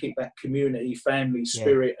you keep that community, family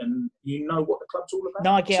spirit, and what the club's all about.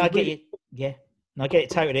 No, I get you. Yeah. I get it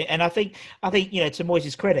totally, and I think to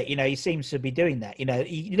Moyes' credit, he seems to be doing that.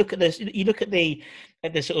 You look at this, you look at the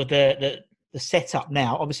sort of the setup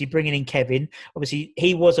now. Obviously, bringing in Kevin. Obviously,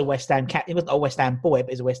 he was a West Ham captain. He wasn't a West Ham boy, but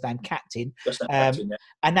he was a West Ham captain.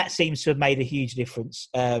 And that seems to have made a huge difference.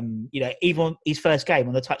 Even on his first game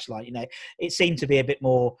on the touchline, it seemed to be a bit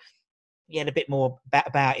more. he had a bit more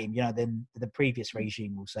about him, than the previous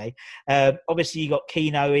regime, we'll say. Obviously, you got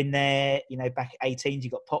Keno in there, back at 18s. You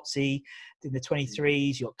got Potsy in the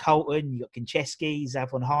 23s. You got Colton. You got Kincheski,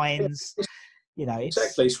 Zavon Hines.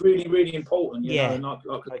 Exactly. It's really, really important. You know, and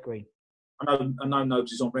I agree. I know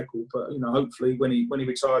Nobes is on record, but hopefully when he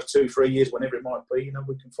retires 2-3 years, whenever it might be,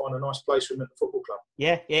 we can find a nice place for him at the football club.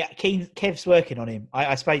 Yeah. Kev's working on him.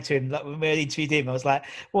 I spoke to him when we interviewed him. I was like,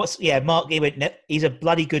 Mark? He went, no, he's a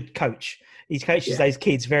bloody good coach. He coaches those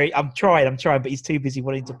kids very. I'm trying, but he's too busy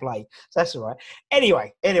wanting to play. So that's all right.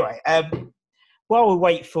 Anyway. While we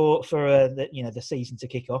wait for the season to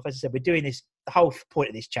kick off, as I said, we're doing this. The whole point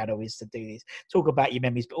of this channel is to do this, talk about your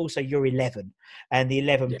memories, but also your 11 and the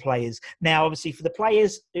 11 players. Now, obviously, for the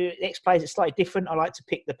players, ex-players, it's slightly different. I like to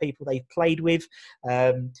pick the people they've played with.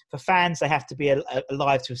 For fans, they have to be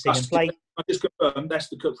alive to have seen them play. I just confirm that's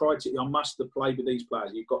the criteria. I must have played with these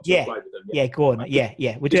players. You've got to have played with them. Yeah, go on.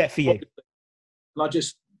 Yeah. We'll do that for you. I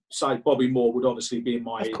just say Bobby Moore would obviously be in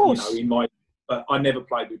my, but I never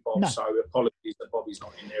played with Bob, so apologies that Bobby's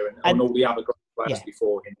not in there, and all the other great players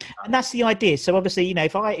before him. And that's the idea. So obviously,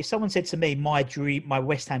 if someone said to me my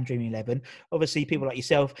West Ham dream 11, obviously people like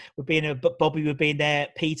yourself would be in there, but Bobby would be in there,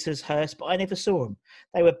 Peters, Hurst, but I never saw them.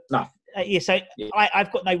 They were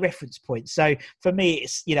I've got no reference point. So for me,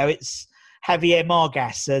 it's Javier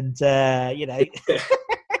Margas and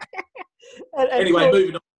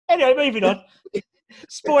Anyway, moving on.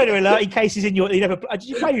 Spoiler alert! In case he's in your, did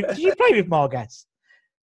you play with Margas?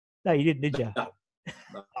 No, you didn't, did you? No.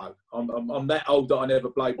 I'm that old that I never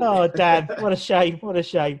played with. Oh damn! What a shame!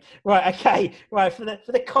 Right, okay, right. For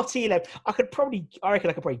the Cotty 11, I reckon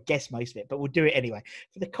I could probably guess most of it, but we'll do it anyway.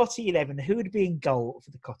 For the Cotty 11, who would be in goal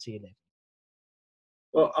for the Cotty 11?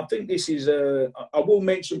 Well, I think this is I will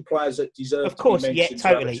mention players that deserve. Of course, to be mentioned.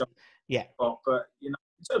 Totally, yeah. But in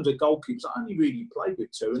terms of goalkeepers, I only really played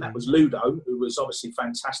with two, and that was Ludo, who was obviously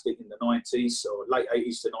fantastic in the 90s or late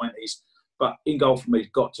 80s to 90s. But in goal for me, it's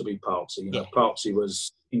got to be Parksy. Parksy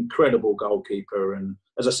was incredible goalkeeper, and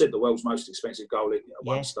as I said, the world's most expensive goalie at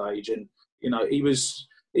one stage. And he was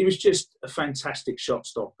just a fantastic shot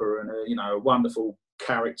stopper and a wonderful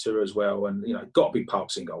character as well. And got to be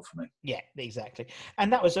Parksy in goal for me. Yeah, exactly.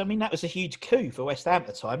 And that was a huge coup for West Ham at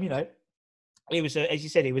the time. It was, as you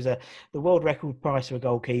said, it was the world record price for a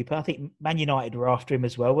goalkeeper. I think Man United were after him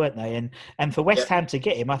as well, weren't they? And for West Ham to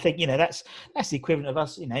get him, I think that's the equivalent of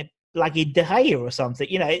us, blagging De Gea or something.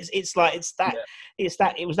 It was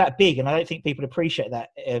that big, and I don't think people appreciate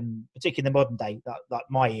that, particularly in the modern day, like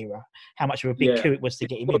my era, how much of a big coup it was to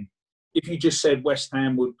get him in. If you just said West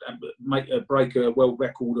Ham would break a world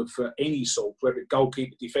record of any sort, whether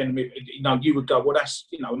goalkeeper, defender, you would go, well, that's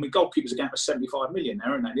goalkeepers are going for 75 million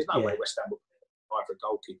now, aren't they? There's no way West Ham would buy for a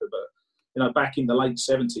goalkeeper, but back in the late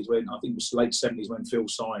 70s, when I think it was late 70s when Phil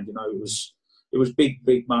signed, it was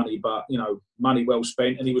big money, but money well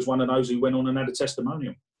spent, and he was one of those who went on and had a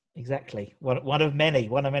testimonial. Exactly, one of many.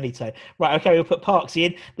 So right, okay, we'll put Parksy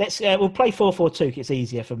in. Let's we'll play 4-4-2. It's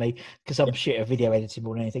easier for me because I'm shit at video editing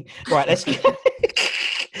more than anything. Right, let's.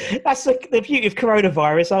 That's the beauty of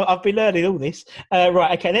coronavirus. I've been learning all this.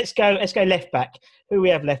 Right, okay, let's go left back. Who we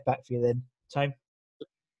have left back for you then, Tone?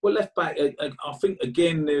 Well, left back, I think,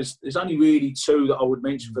 again, there's only really two that I would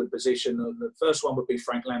mention for the position. The first one would be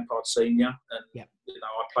Frank Lampard Senior. And,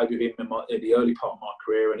 I played with him in the early part of my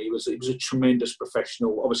career, and he was a tremendous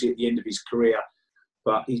professional, obviously at the end of his career.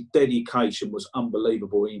 But his dedication was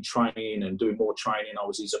unbelievable in training and doing more training. I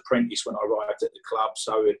was his apprentice when I arrived at the club.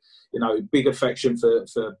 So, big affection for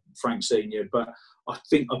Frank Senior. But I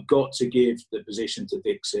think I've got to give the position to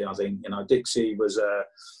Dixie. I think, Dixie was a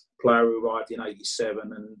player who arrived in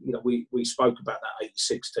 87, and we spoke about that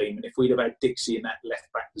 86 team, and if we'd have had Dixie in that left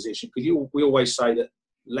back position, because we always say that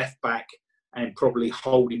left back and probably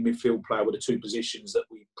holding midfield player were the two positions that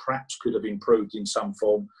we perhaps could have improved in some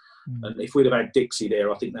form. And if we'd have had Dixie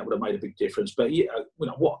there, I think that would have made a big difference. But what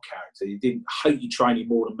a character! He didn't hate your training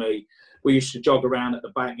more than me. We used to jog around at the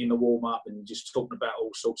back in the warm up and just talking about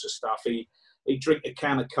all sorts of stuff. He'd drink a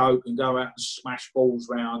can of Coke and go out and smash balls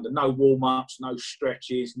round, and no warm-ups, no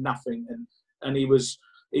stretches, nothing. And he was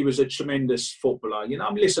a tremendous footballer.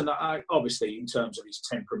 Listen, obviously in terms of his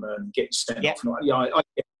temperament and getting sent off, I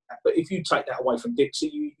get that. But if you take that away from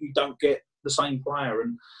Dixie, you don't get the same player.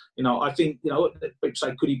 And I think people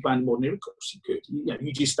say, could he play more than him? Of course he could.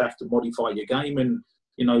 You just have to modify your game and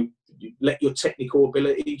you let your technical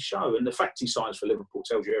ability show. And the fact he signs for Liverpool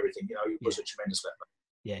tells you everything. He was a tremendous left back.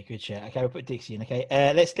 Yeah, good shout. Okay, we'll put Dixie in. Okay,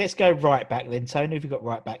 let's go right back then. Tony, have you got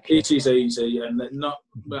right back? It is easy, and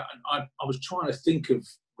I was trying to think of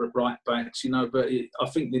right backs, but I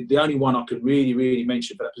think the only one I could really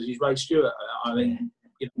mention for that position is Ray Stewart. I mean,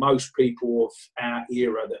 most people of our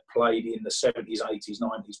era that played in the 70s, 80s,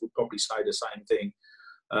 90s would probably say the same thing.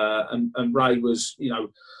 And Ray was,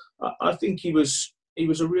 I think he was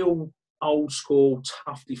a real old school,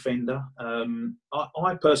 tough defender.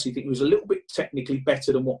 I personally think he was a little bit technically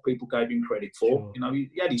better than what people gave him credit for. Sure. He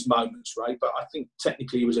had his moments, Ray, but I think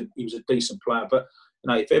technically he was a decent player. But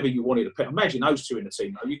if ever you wanted a penalty, imagine those two in the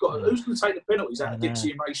team. You've got who's going to take the penalties out of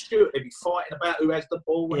Dixie and Ray Stewart? They'd be fighting about who has the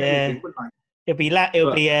ball and everything, wouldn't they?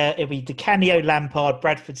 It'll be Di Canio, Lampard,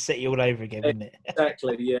 Bradford City all over again, wouldn't it?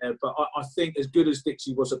 Exactly, yeah. But I think as good as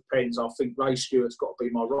Dixie was at pens, I think Ray Stewart's got to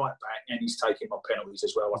be my right back, and he's taking my penalties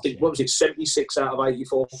as well. I think, 76 out of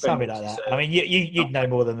 84 something penalties? Like that. I mean, you'd know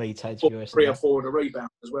more than me, Tone, to be honest. 3 or 4 in a rebound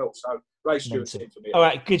as well. So Ray Stewart's in for me. All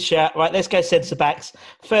right, good shout. Right, let's go centre-backs.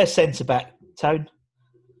 First centre-back, Tone.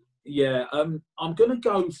 Yeah, I'm going to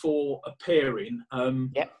go for a pairing.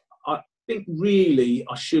 Yep. I think really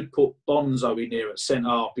I should put Bonzo in there at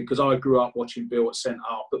centre-half because I grew up watching Bill at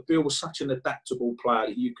centre-half. But Bill was such an adaptable player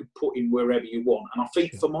that you could put him wherever you want. And I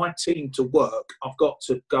think for my team to work, I've got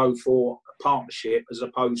to go for a partnership as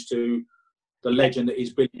opposed to the legend that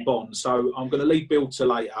is Billy Bonds. So I'm going to leave Bill to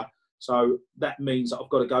later. So that means that I've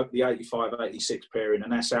got to go for the 85-86 pairing,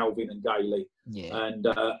 and that's Alvin and Gailey. Yeah. And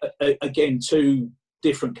again, two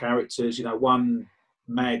different characters, one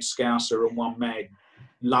mad Scouser and one mad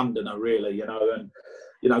Londoner, really,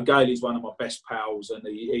 and Gailey's one of my best pals, and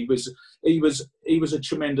he was a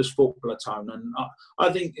tremendous footballer, Tone. And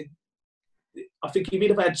I think if he'd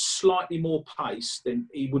have had slightly more pace, then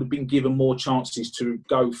he would have been given more chances to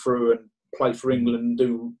go through and play for England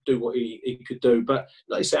and do what he could do. But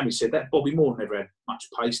like Sammy said, that Bobby Moore never had much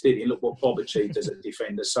pace, did he? And look what Bob achieved as a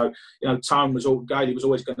defender. So Gailey was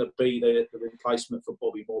always going to be the replacement for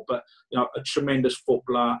Bobby Moore, but a tremendous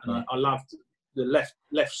footballer, and I loved the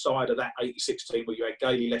left side of that 86 team where you had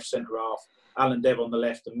Gailey left centre half, Alan Dev on the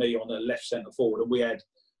left, and me on the left centre forward, and we had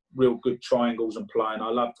real good triangles and play. And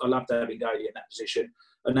I loved having Gailey in that position.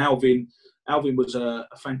 And Alvin was a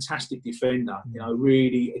fantastic defender.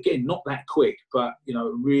 Really, again, not that quick, but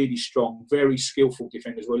really strong, very skillful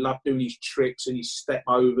defender as well. Loved doing his tricks and his step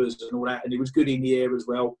overs and all that. And he was good in the air as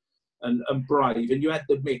well. And brave, and you had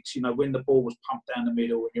the mix. When the ball was pumped down the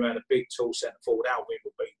middle, and you had a big tall centre forward, Alvin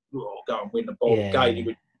would be go and win the ball. Yeah. Gailey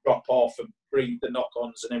would drop off and breathe the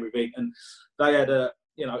knock-ons and everything. And they had I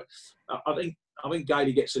think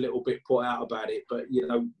Gailey gets a little bit put out about it, but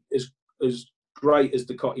as great as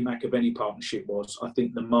the Cotty McAvenny partnership was, I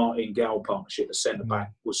think the Martin Gal partnership, the centre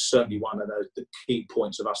back, was certainly one of the key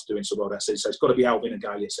points of us doing so well that season. So it's got to be Alvin and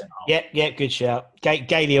Gailey at centre half. Yeah, good shout.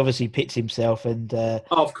 Gailey obviously pits himself and. Of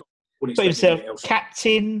course. Put himself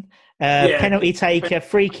captain, penalty taker,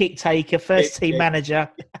 free kick taker, first team manager.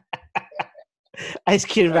 I just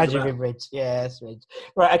can imagine him, Rich. Yeah, that's Rich.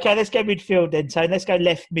 Right, okay, let's go midfield then, Tone. Let's go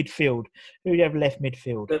left midfield. Who do you have left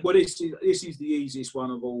midfield? Well, this is the easiest one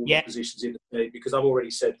of all the positions in the team because I've already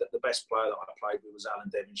said that the best player that I played with was Alan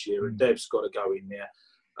Devonshire, and Dev's got to go in there.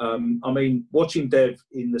 Watching Dev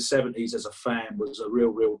in the 70s as a fan was a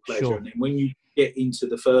real pleasure. Sure. And then when you get into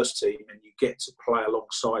the first team and you get to play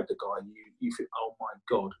alongside the guy, you think, oh my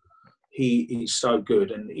God, he is so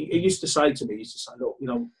good. And he used to say to me, look,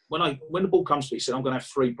 when the ball comes to me, he said, I'm going to have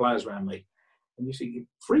 3 players around me. And you think,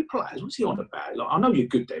 3 players? What's he on about? Like, I know you're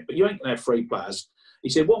good, Dev, but you ain't going to have 3 players. He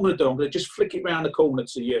said, what I'm going to do, I'm going to just flick it round the corner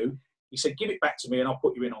to you. He said, give it back to me and I'll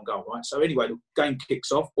put you in on goal, right? So anyway, the game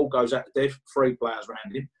kicks off, ball goes out to Dev, 3 players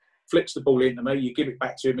around him, flips the ball into me, you give it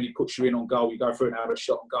back to him and he puts you in on goal, you go through and have a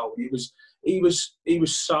shot on goal. And he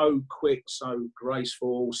was so quick, so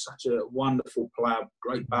graceful, such a wonderful player,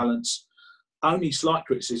 great balance. Only slight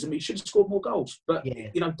criticism, he should have scored more goals. But,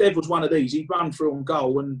 Dev was one of these. He'd run through on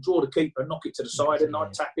goal and draw the keeper, knock it to the side and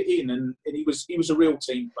I'd tap it in. And he was a real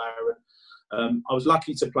team player. And I was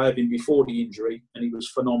lucky to play with him before the injury and he was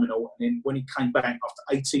phenomenal. And then when he came back after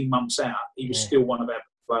 18 months out, he was still one of our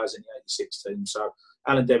players in the 86 team. So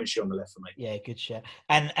Alan Devonshire on the left for me. Yeah, good shot.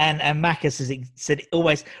 And Macus has said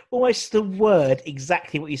almost the word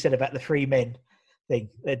exactly what you said about the 3 men thing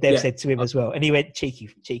that Dev said to him as well. And he went, cheeky.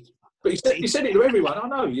 But he said it to everyone. I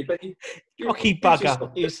know. Cocky bugger.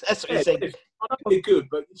 That's what he said. I know you're good,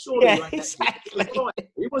 but surely you ain't exactly.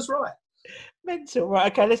 He was right. Mental.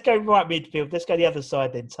 Right, okay, let's go right midfield. Let's go the other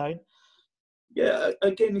side then, Tone. Yeah,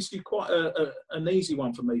 again, this is quite an easy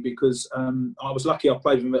one for me because I was lucky I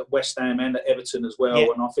played with him at West Ham and at Everton as well.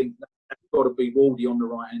 Yeah. And I think that's got to be Wardy on the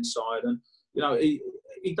right-hand side. And,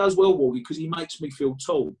 he does well, Wardy, because he makes me feel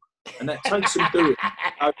tall. And that takes some doing.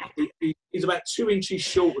 He's about 2 inches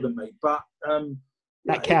shorter than me. But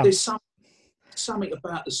there's something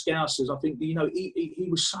about the Scousers. I think, he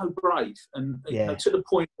was so brave. And to the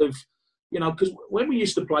point of You know, because when we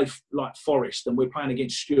used to play like Forest and we're playing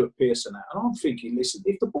against Stuart Pearce and that, and I'm thinking, listen,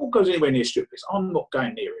 if the ball goes anywhere near Stuart Pearce, I'm not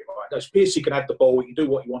going near him. Right? Those Pearce, he can have the ball, he can do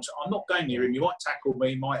what he wants. I'm not going near him. He might tackle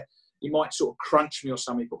me, he might sort of crunch me or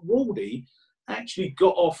something. But Wardy actually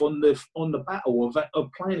got off on the battle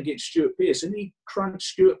of playing against Stuart Pearce, and he crunched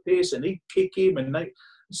Stuart Pearce and he'd kick him, and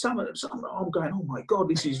some I'm going, oh my God,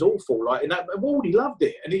 this is awful. Like, and Wardy loved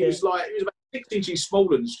it, and he was about 6 inches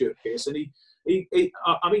smaller than Stuart Pearce, and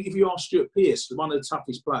I mean, if you ask Stuart Pearce, one of the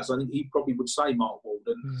toughest players, I think he probably would say Mark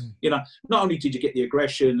Walden. You know, not only did you get the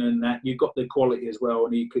aggression and that, you got the quality as well,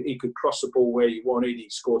 and he could cross the ball where you wanted. He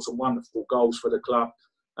scored some wonderful goals for the club.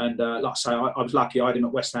 And like I say, I was lucky. I had him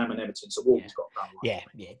at West Ham and Everton, so Walden's got that one.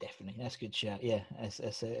 Yeah, definitely. That's a good shout. Yeah,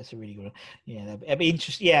 that's a really good one. Yeah, it'd be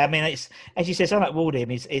interesting. Yeah, I mean, it's, as you said, something like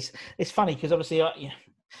Walden. It's funny because obviously,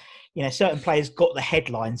 you know, certain players got the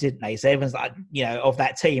headlines, didn't they? So everyone's like, you know, of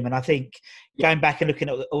that team. And I think going back and looking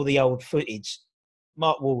at all the old footage,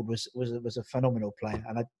 Mark Ward was a phenomenal player,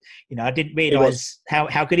 and I didn't realise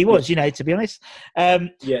how good he was. You know, to be honest. Right.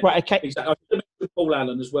 Okay. Exactly. I should mention Paul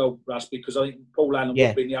Allen as well, Russ, because I think Paul Allen would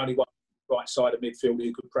have been the only one right side of midfield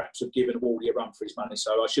who could perhaps have given Wardy a run for his money.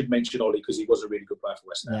 So I should mention Ollie because he was a really good player for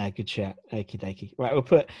West Ham. Yeah, good shout. Okie dokie. Right, we'll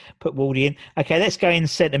put Wardy in. Okay, let's go in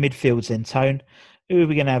centre midfields then, Tone. Who are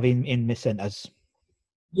we going to have in mid centres?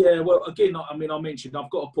 Yeah, well, again, I mean, I mentioned I've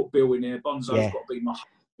got to put Bill in there. Bonzo's got to be my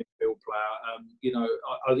midfield player. You know,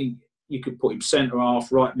 I think you could put him centre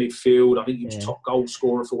half, right midfield. I think he was top goal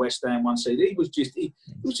scorer for West Ham one season. He was just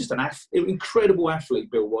an incredible athlete.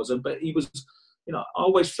 Bill was, but he was. You know, I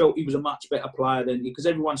always felt he was a much better player than, because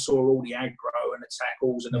everyone saw all the aggro and the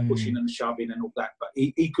tackles and the pushing and the shoving and all that. But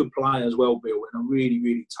he could play as well, Bill, and a really,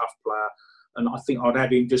 really tough player. And I think I'd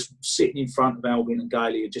have him just sitting in front of Albion and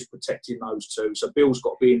Gailey and just protecting those two. So Bill's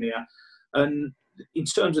got to be in there. And in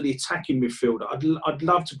terms of the attacking midfielder, I'd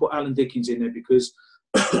love to put Alan Dickens in there because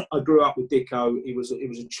I grew up with Dicko. He was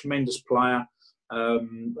a tremendous player.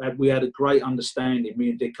 We had a great understanding, me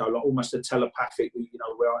and Dicko, like almost a telepathic, you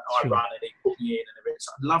know, where I run and he put me in and everything.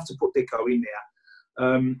 So I'd love to put Dicko in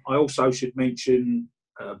there. I also should mention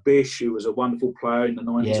Bish, who was a wonderful player in the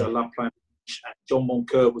 90s. I love playing. And John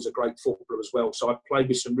Moncur was a great footballer as well. So I played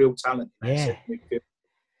with some real talent in that second midfield.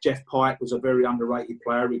 Jeff Pike was a very underrated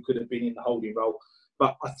player who could have been in the holding role.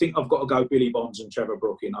 But I think I've got to go Billy Bonds and Trevor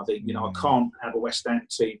Brooking. I think, you know, I can't have a West Ham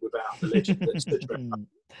team without the legend that's Trevor.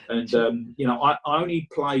 And, you know, I only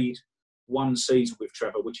played one season with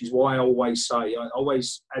Trevor, which is why I always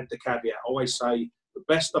add the caveat. I always say the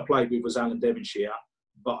best I played with was Alan Devonshire,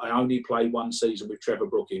 but I only played one season with Trevor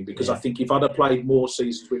Brooking because I think if I'd have played more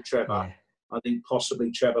seasons with Trevor, I think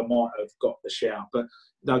possibly Trevor might have got the shout. But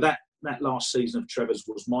no, that last season of Trevor's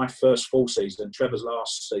was my first full season, Trevor's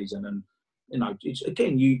last season. And, you know,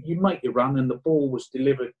 again, you make your run and the ball was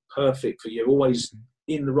delivered perfect for you, always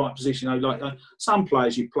in the right position. You know, like some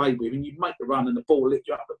players you played with and you'd make the run and the ball hit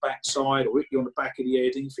you up the backside or hit you on the back of the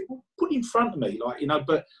head and you think, well, put it in front of me. Like, you know,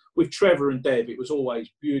 but with Trevor and Dev, it was always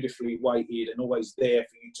beautifully weighted and always there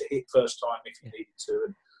for you to hit first time if you needed to.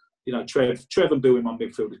 And, you know, Trev and Bill in my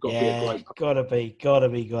midfield has got to be a great player.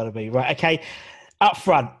 Gotta be. Right, okay. Up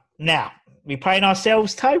front. Now, we playing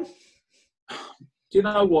ourselves, Tone? Do you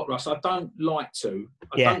know what, Russ? I don't like to.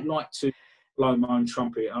 I don't like to blow my own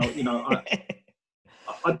trumpet.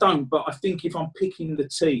 I don't, but I think if I'm picking the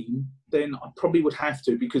team, then I probably would have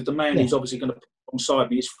to because the man who's obviously going to put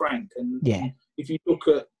alongside me is Frank. And if you look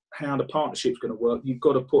at how the partnership's going to work, you've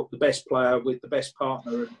got to put the best player with the best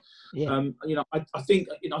partner. And, you know, I think,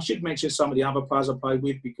 you know, I should mention some of the other players I played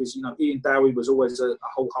with because, you know, Ian Dowie was always a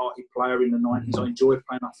wholehearted player in the 90s. I enjoyed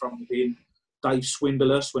playing up front with him. Dave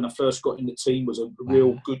Swindlers, when I first got in the team, was a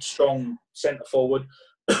real good, strong centre forward.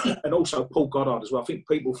 And also Paul Goddard as well. I think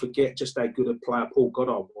people forget just how good a player Paul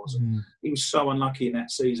Goddard was. He was so unlucky in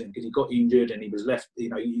that season because he got injured and he was left, you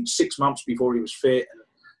know, 6 months before he was fit.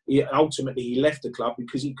 And ultimately he left the club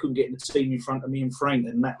because he couldn't get in the team in front of me and Frank.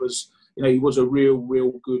 And that was, you know, he was a real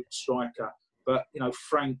good striker. But, you know,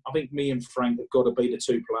 Frank, I think me and Frank have got to be the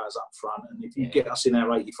two players up front. And if you get us in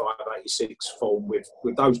our 85, 86 form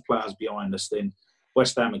with those players behind us, then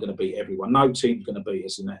West Ham are going to beat everyone. No team's going to beat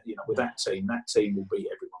us in that. You know, with that team will beat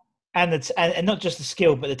everyone. And not just the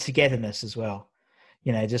skill, but the togetherness as well.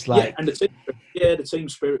 You know, just like the team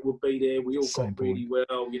spirit will be there. We all got really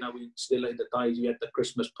well. You know, we still had the days. You had the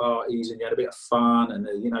Christmas parties, and you had a bit of fun,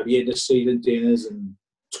 and you know, the end of season dinners and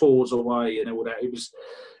tours away, and all that.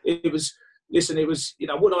 It was. Listen, it was, you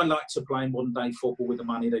know, would I like to play modern day football with the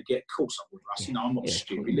money they get? Of course I would, Russ. You know, I'm not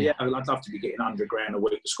stupid. I'd love to be getting $100,000 a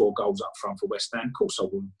week to score goals up front for West Ham. Of course I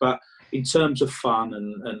would. But in terms of fun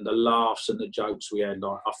and the laughs and the jokes we had,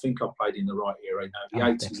 like, I think I played in the right era. You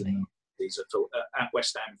know, the 80s and Andy's at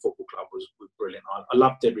West Ham Football Club was brilliant. I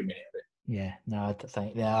loved every minute of it. Yeah, no,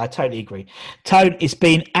 I totally agree. Tone, it's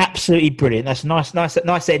been absolutely brilliant. That's a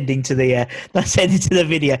nice ending to the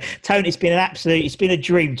video. Tone, it's been a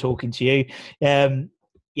dream talking to you.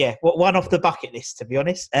 One off the bucket list, to be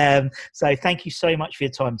honest. So thank you so much for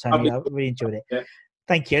your time, Tony. I really enjoyed it. Yeah.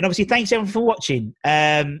 Thank you. And obviously, thanks everyone for watching.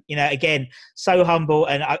 Again, so humble,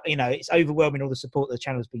 and it's overwhelming all the support that the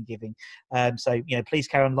channel's been giving. So please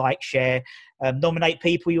carry on, like, share, nominate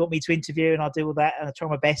people you want me to interview, and I'll do all that, and I'll try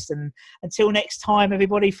my best. And until next time,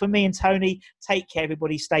 everybody, from me and Tony, take care,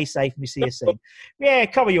 everybody. Stay safe, and we'll see you soon. Yeah,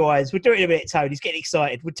 cover your eyes. We'll do it in a minute, Tony. He's getting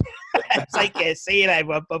excited. Take care. See you later,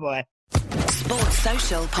 everyone. Bye-bye. Sports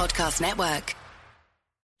Social Podcast Network.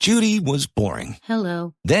 Judy was boring.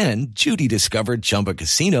 Hello. Then Judy discovered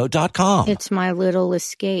ChumbaCasino.com. It's my little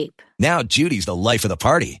escape. Now Judy's the life of the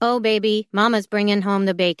party. Oh, baby, mama's bringing home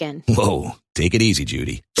the bacon. Whoa, take it easy,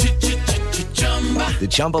 Judy. The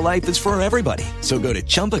Chumba life is for everybody. So go to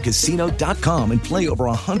ChumbaCasino.com and play over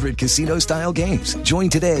 100 casino-style games. Join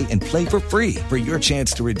today and play for free for your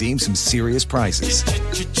chance to redeem some serious prizes.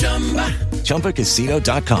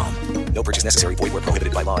 ChumbaCasino.com. No purchase necessary. Void where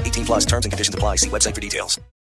prohibited by law. 18+ terms and conditions apply. See website for details.